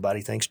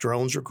 Everybody thinks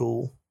drones are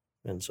cool.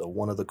 And so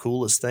one of the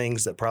coolest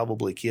things that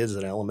probably kids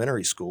in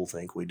elementary school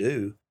think we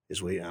do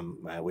is we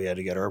had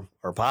to get our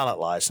pilot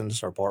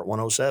license, our Part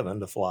 107,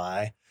 to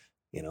fly,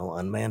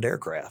 unmanned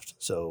aircraft.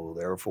 So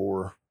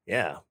therefore,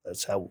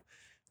 that's how.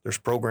 There's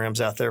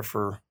programs out there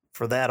for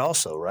that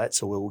also, right?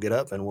 So we'll get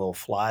up and we'll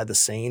fly the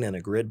scene in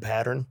a grid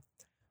pattern.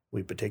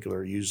 We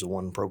particularly use the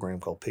one program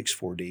called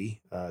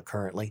Pix4D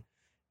currently,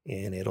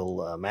 and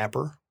it'll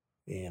mapper,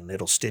 and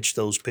it'll stitch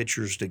those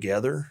pictures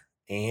together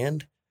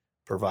and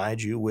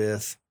provide you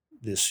with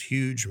this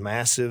huge,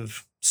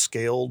 massive,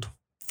 scaled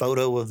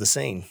photo of the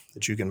scene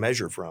that you can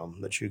measure from,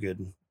 that you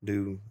could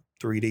do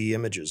 3D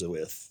images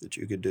with, that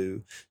you could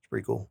do. It's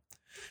pretty cool.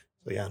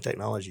 So yeah,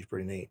 technology is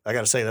pretty neat. I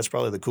got to say, that's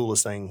probably the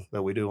coolest thing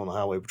that we do on the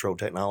Highway Patrol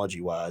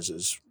technology-wise,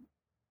 is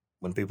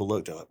when people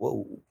look, they're like,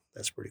 whoa,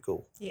 that's pretty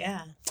cool.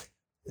 Yeah.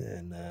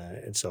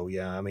 And so,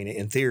 yeah, I mean,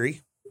 in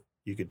theory,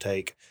 you could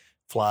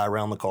fly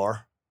around the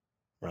car,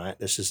 right?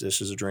 This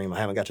is a dream. I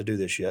haven't got to do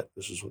this yet.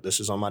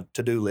 This is on my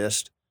to-do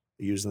list,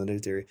 using the new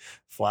theory.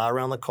 Fly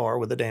around the car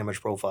with a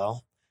damage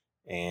profile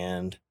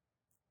and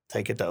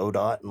take it to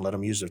ODOT and let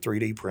them use their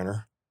 3D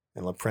printer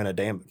and print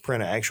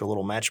an actual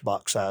little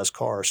matchbox size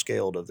car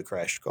scaled of the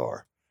crashed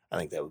car. I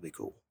think that would be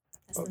cool.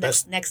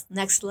 That's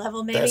next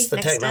level, maybe. That's the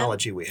next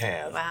technology step? we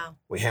have. Wow.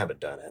 We haven't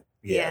done it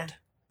yet,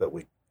 but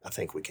I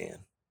think we can.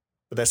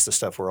 But that's the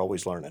stuff we're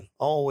always learning.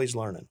 Always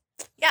learning.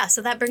 Yeah,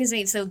 so that brings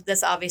me, so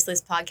this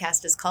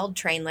podcast is called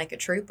Train Like a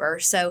Trooper.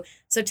 So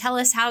tell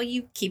us how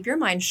you keep your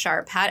mind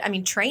sharp.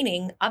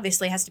 Training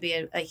obviously has to be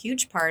a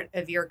huge part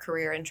of your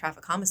career in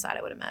traffic homicide,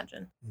 I would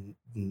imagine.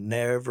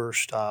 Never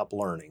stop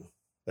learning.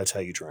 That's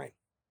how you train.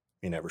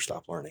 You never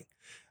stop learning.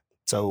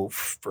 So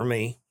for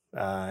me,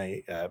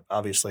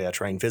 obviously I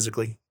train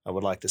physically. I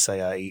would like to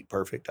say I eat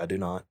perfect. I do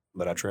not,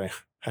 but I try.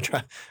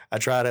 I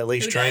try to at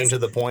least train to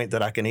the point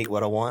that I can eat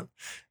what I want.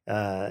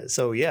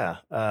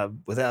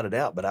 Without a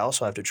doubt. But I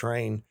also have to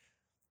train.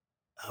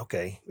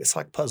 Okay, it's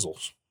like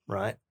puzzles,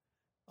 right?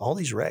 All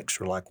these wrecks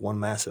are like one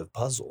massive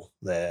puzzle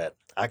that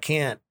I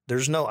can't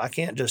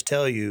just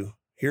tell you,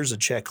 here's a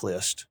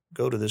checklist,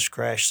 go to this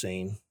crash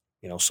scene,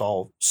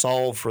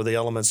 solve for the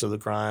elements of the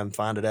crime,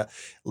 find it out.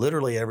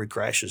 Literally every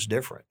crash is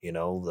different,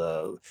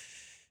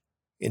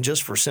 and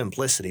just for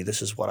simplicity,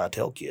 this is what I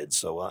tell kids.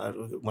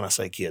 So when I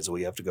say kids,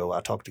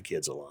 I talk to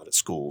kids a lot at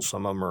school.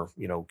 Some of them are,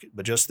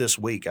 but just this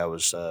week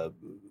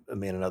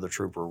me and another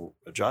trooper,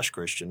 Josh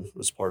Christian,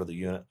 was part of the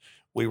unit.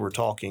 We were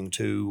talking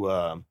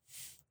to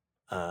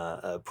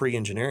a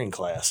pre-engineering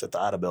class at the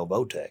Idabel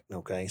Botech.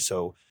 Okay.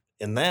 So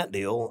in that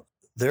deal,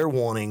 they're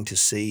wanting to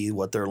see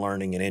what they're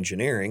learning in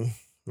engineering,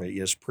 right?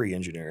 Yes,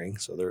 pre-engineering.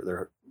 So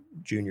they're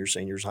juniors,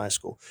 seniors, high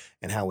school,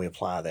 and how we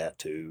apply that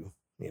to,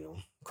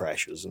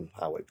 crashes and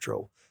highway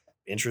patrol.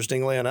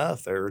 Interestingly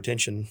enough, they were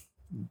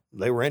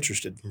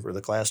interested. For the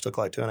class took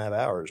like 2.5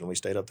 hours, and we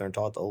stayed up there and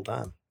taught the whole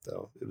time.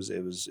 So it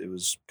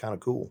was kind of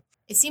cool.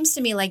 It seems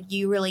to me like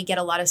you really get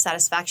a lot of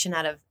satisfaction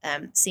out of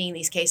seeing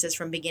these cases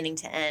from beginning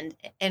to end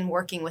and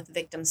working with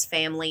victims'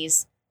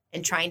 families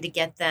and trying to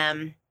get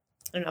them,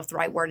 I don't know if the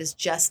right word is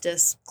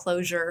justice,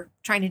 closure,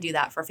 trying to do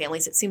that for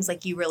families. It seems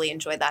like you really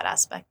enjoy that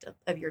aspect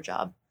of your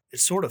job. It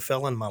sort of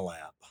fell in my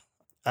lap.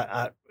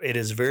 It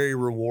is very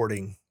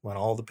rewarding when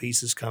all the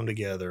pieces come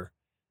together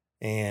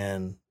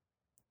and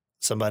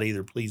somebody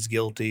either pleads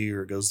guilty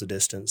or goes the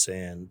distance,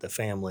 and the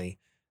family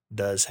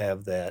does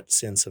have that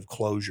sense of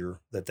closure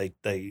that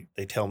they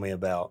tell me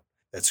about.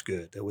 That's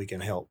good, that we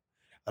can help.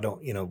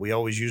 We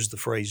always use the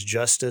phrase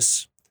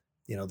justice,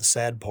 the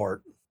sad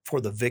part for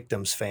the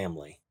victim's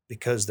family,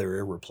 because they're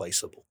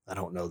irreplaceable. I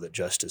don't know that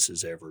justice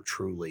is ever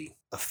truly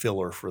a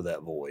filler for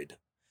that void,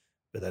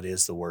 but that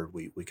is the word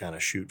we kind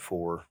of shoot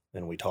for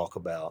and we talk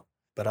about.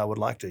 But I would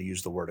like to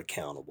use the word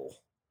accountable.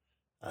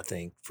 I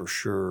think for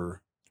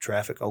sure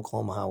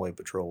Oklahoma Highway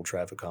Patrol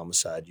Traffic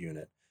Homicide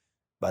Unit,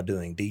 by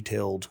doing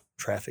detailed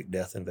traffic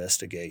death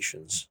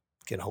investigations,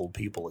 can hold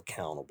people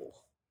accountable,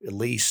 at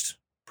least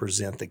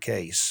present the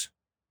case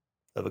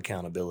of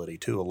accountability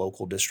to a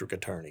local district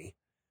attorney.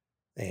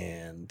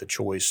 And the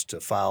choice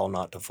to file,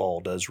 not to fall,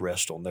 does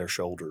rest on their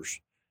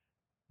shoulders.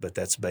 But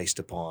that's based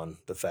upon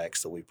the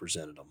facts that we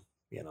presented them,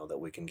 that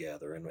we can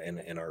gather.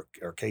 And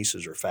our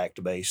cases are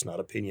fact-based, not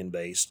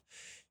opinion-based.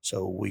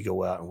 So we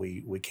go out and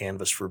we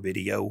canvass for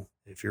video.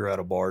 If you're at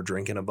a bar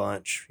drinking a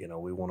bunch,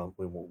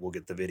 we'll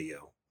get the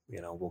video.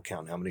 We'll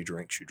count how many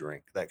drinks you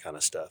drink, that kind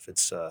of stuff.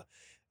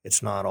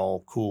 It's not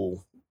all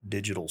cool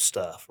digital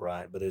stuff,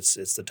 right? But it's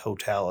the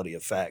totality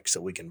of facts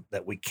that we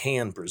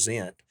can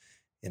present.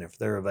 And if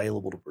they're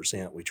available to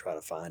present, we try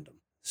to find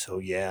them. So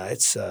yeah,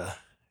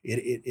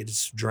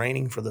 it's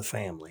draining for the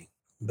family,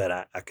 but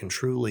I can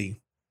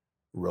truly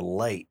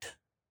relate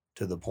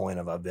to the point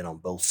of I've been on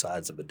both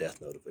sides of a death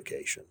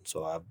notification.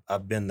 So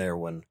I've been there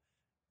when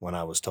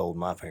I was told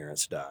my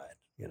parents died,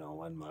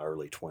 in my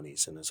early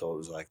 20s. And so it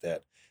was like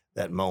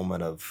that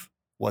moment of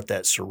what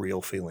that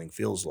surreal feeling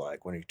feels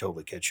like when you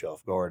totally catch you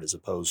off guard, as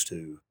opposed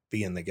to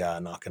being the guy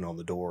knocking on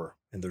the door.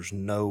 And there's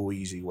no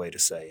easy way to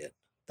say it.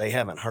 They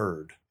haven't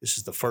heard. This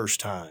is the first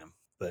time,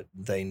 but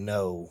they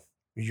know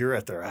you're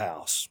at their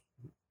house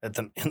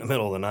in the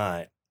middle of the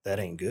night. That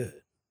ain't good.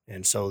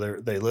 And so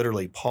they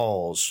literally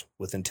pause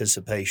with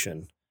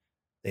anticipation.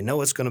 They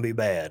know it's going to be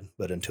bad,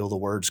 but until the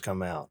words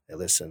come out, hey,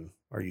 listen,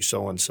 are you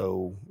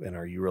so-and-so, and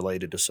are you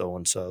related to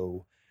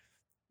so-and-so?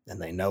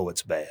 And they know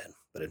it's bad,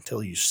 but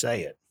until you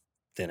say it,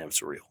 then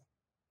it's real.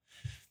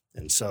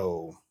 And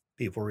so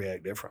people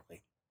react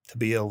differently. To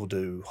be able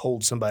to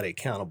hold somebody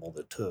accountable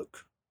that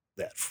took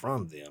that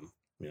from them,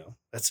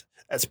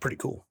 that's pretty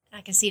cool. I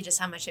can see just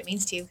how much it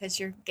means to you, because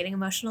you're getting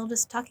emotional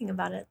just talking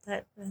about it.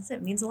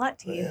 It means a lot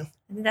to you.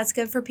 I think that's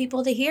good for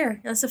people to hear.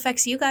 This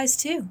affects you guys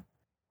too.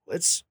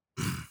 It's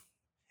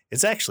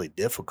actually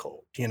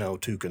difficult,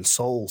 to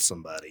console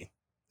somebody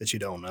that you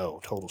don't know,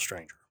 total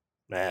stranger.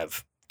 I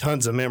have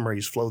tons of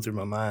memories flow through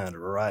my mind,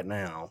 or right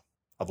now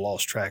I've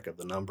lost track of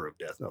the number of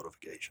death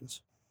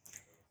notifications.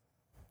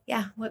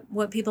 Yeah,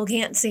 what people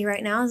can't see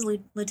right now is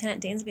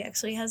Lieutenant Dansby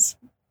actually has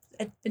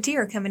a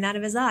tear coming out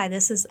of his eye. I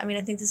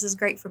think this is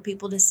great for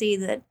people to see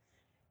that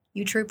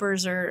you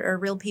troopers are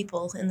real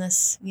people in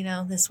this.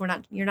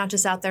 You're not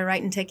just out there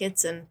writing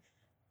tickets and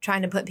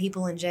trying to put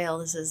people in jail.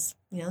 This is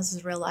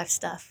real life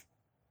stuff.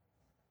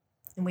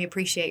 And we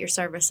appreciate your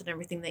service and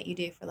everything that you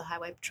do for the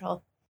Highway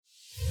Patrol.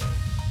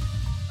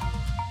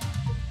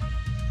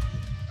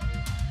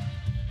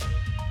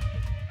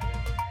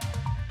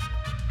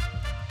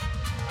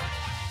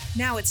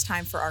 Now it's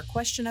time for our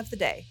question of the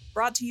day,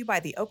 brought to you by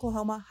the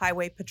Oklahoma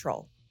Highway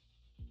Patrol.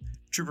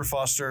 Trooper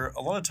Foster,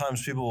 a lot of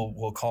times people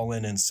will call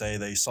in and say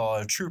they saw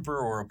a trooper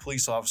or a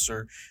police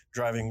officer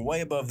driving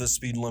way above the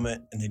speed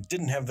limit and they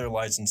didn't have their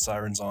lights and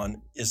sirens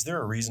on. Is there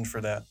a reason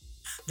for that?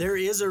 There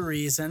is a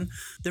reason.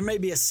 There may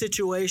be a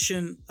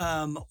situation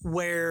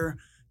where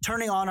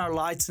turning on our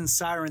lights and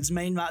sirens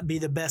may not be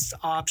the best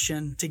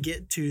option to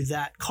get to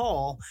that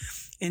call.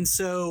 And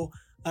so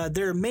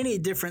there are many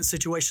different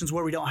situations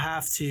where we don't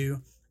have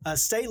to.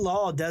 State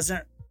law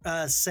doesn't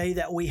say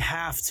that we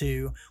have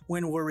to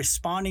when we're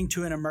responding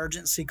to an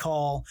emergency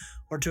call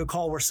or to a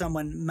call where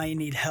someone may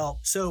need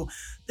help. So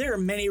there are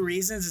many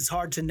reasons. It's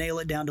hard to nail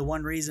it down to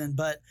one reason,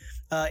 but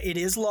it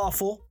is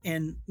lawful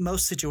in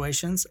most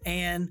situations.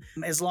 And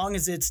as long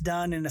as it's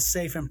done in a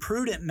safe and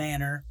prudent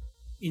manner,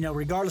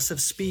 regardless of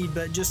speed,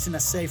 but just in a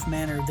safe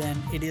manner,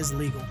 then it is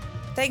legal.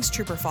 Thanks,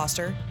 Trooper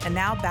Foster. And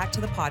now back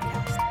to the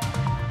podcast.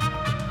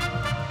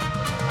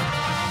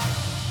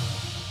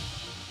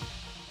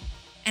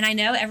 And I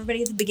know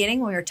everybody at the beginning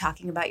when we were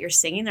talking about your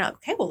singing, they're like,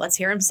 okay, well, let's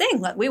hear him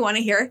sing. We want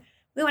to hear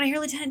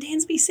Lieutenant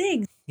Dansby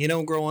sing.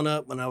 Growing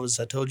up when I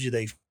told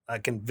you I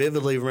can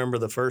vividly remember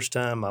the first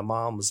time my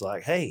mom was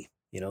like, hey,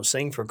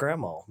 sing for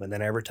grandma. And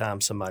then every time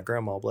my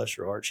grandma, bless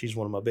her heart, she's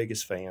one of my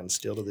biggest fans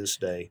still to this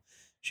day.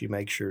 She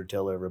makes sure to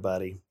tell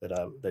everybody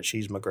that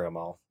she's my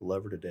grandma,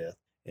 love her to death.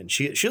 And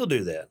she'll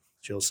do that.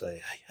 She'll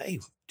say, hey,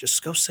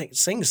 just go sing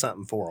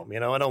something for them.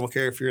 I don't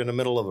care if you're in the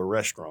middle of a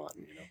restaurant,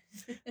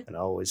 and I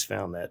always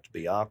found that to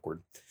be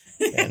awkward.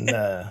 And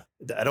I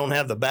don't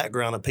have the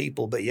background of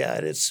people, but yeah,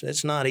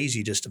 it's not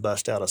easy just to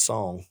bust out a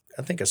song.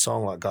 I think a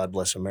song like God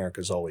Bless America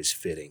is always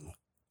fitting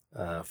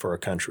for a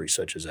country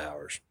such as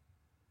ours.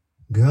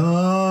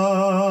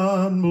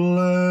 God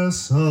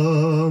bless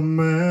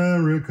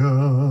America,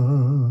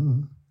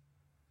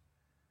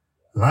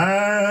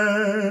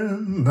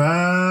 land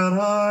that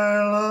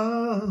I love.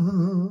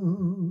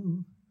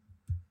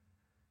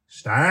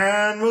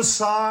 Stand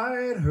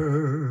beside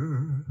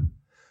her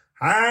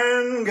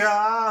and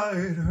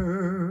guide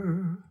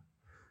her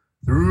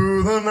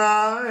through the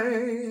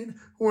night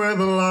with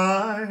a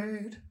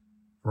light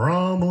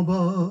from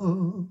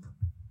above.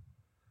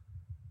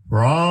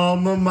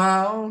 From the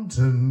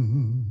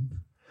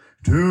mountain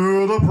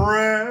to the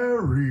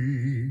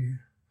prairie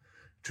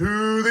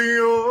to the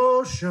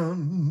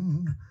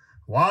ocean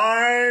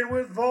wide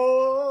with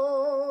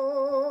foam.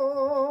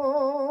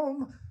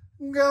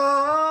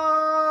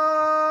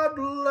 God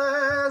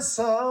bless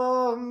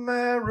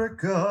America,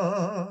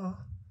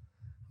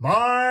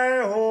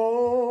 my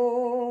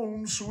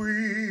home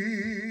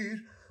sweet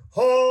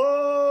home.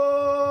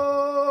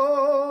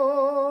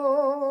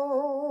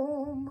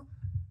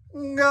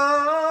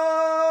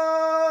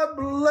 God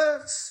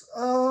bless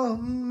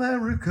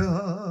America,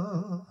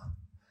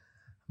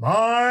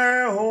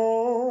 my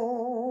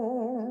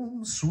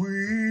home sweet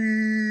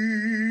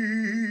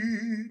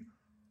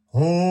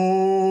home.